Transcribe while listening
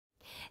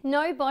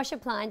No Bosch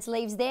appliance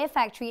leaves their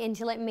factory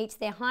until it meets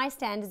their high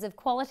standards of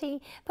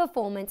quality,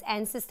 performance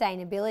and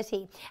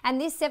sustainability. And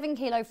this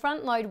 7-kilo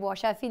front load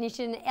washer finished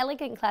in an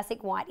elegant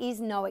classic white is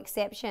no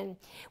exception.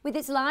 With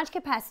its large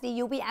capacity,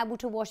 you'll be able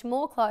to wash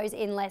more clothes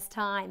in less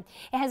time.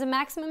 It has a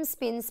maximum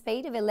spin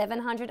speed of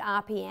 1100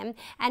 RPM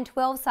and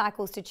 12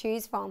 cycles to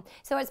choose from,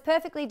 so it's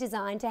perfectly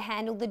designed to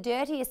handle the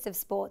dirtiest of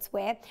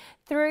sportswear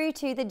through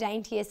to the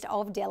daintiest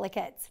of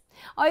delicates.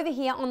 Over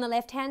here on the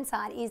left hand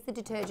side is the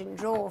detergent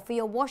drawer for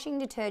your washing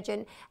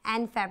detergent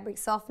and fabric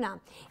softener.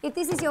 If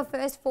this is your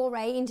first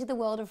foray into the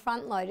world of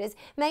front loaders,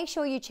 make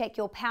sure you check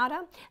your powder,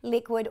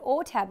 liquid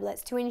or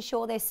tablets to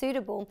ensure they're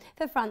suitable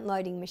for front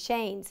loading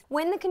machines.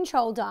 When the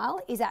control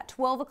dial is at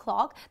 12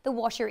 o'clock, the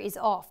washer is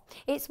off.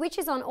 It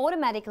switches on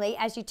automatically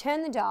as you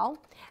turn the dial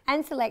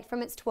and select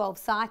from its 12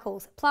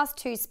 cycles, plus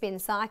 2 spin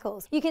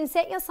cycles. You can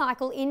set your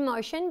cycle in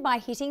motion by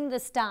hitting the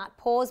start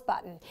pause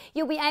button.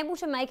 You'll be able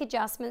to make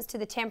adjustments to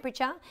the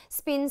temperature,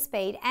 spin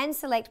speed and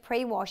select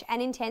pre-wash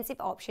and intensive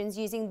options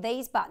using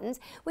these buttons,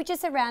 which are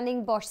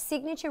surrounding Bosch's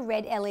signature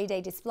red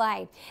LED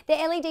display. The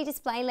LED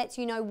display lets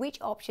you know which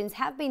options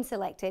have been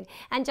selected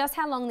and just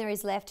how long there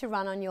is left to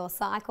run on your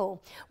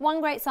cycle.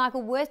 One great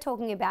cycle worth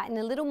talking about in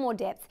a little more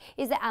depth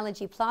is the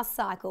Allergy Plus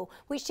cycle,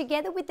 which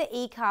together with the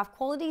eCalf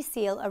quality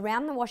seal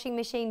around the washing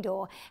machine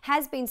door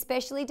has been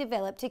specially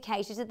developed to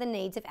cater to the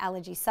needs of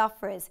allergy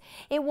sufferers.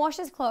 It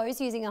washes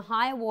clothes using a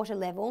higher water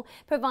level,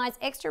 provides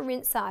extra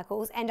rinse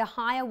cycles and a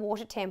higher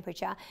water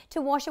temperature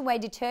to wash away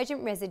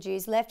detergent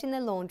residues left in the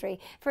laundry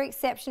for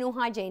exceptional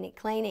hygienic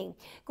cleaning.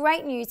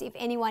 Great news if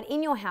anyone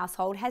in your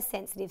household has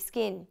sensitive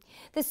skin.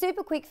 The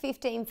Super Quick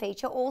 15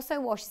 feature also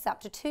washes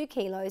up to 2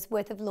 kilos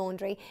worth of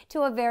laundry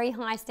to a very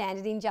high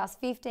standard in just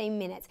 15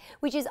 minutes,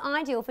 which is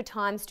ideal for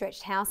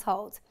time-stretched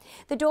households.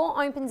 The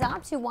door opens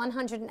up to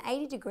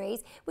 180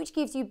 degrees, which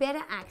gives you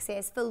better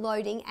access for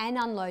loading and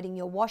unloading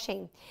your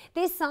washing.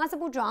 This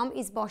sizable drum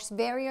is Bosch's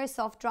Vario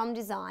soft drum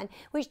design,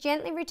 which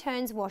gently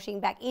returns washing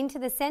back into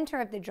the centre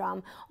of the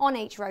drum on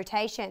each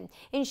rotation,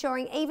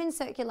 ensuring even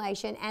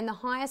circulation and the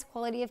highest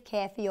quality of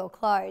care for your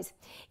clothes.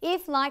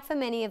 If, like for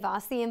many of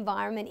us, the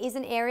environment is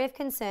an area of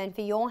concern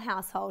for your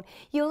household,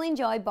 you'll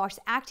enjoy Bosch's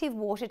active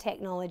water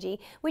technology,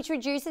 which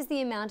reduces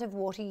the amount of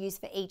water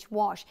used for each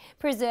wash,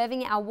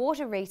 preserving our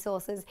water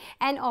resources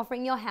and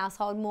offering your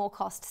household more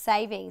cost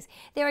savings.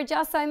 There are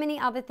just so many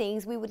other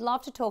things we would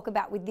love to talk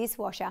about with this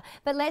washer,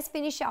 but let's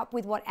finish up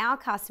with what our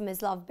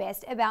customers love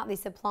best about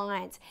this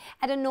appliance.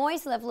 At a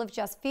noise level of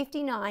just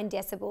 59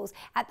 decibels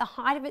at the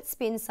height of its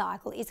spin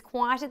cycle, is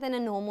quieter than a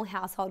normal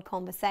household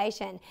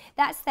conversation.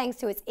 That's thanks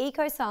to its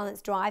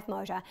eco-silence drive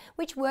motor,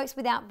 which works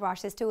without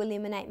brushes to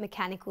eliminate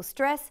mechanical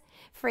stress,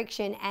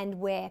 friction and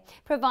wear,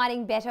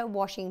 providing better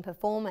washing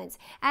performance.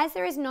 As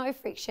there is no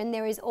friction,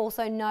 there is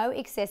also no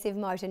excessive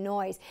motor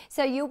noise,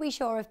 so you'll be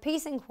sure of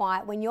peace and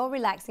quiet when you're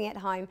relaxing at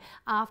home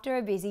after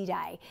a busy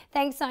day.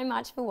 Thanks so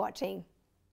much for watching.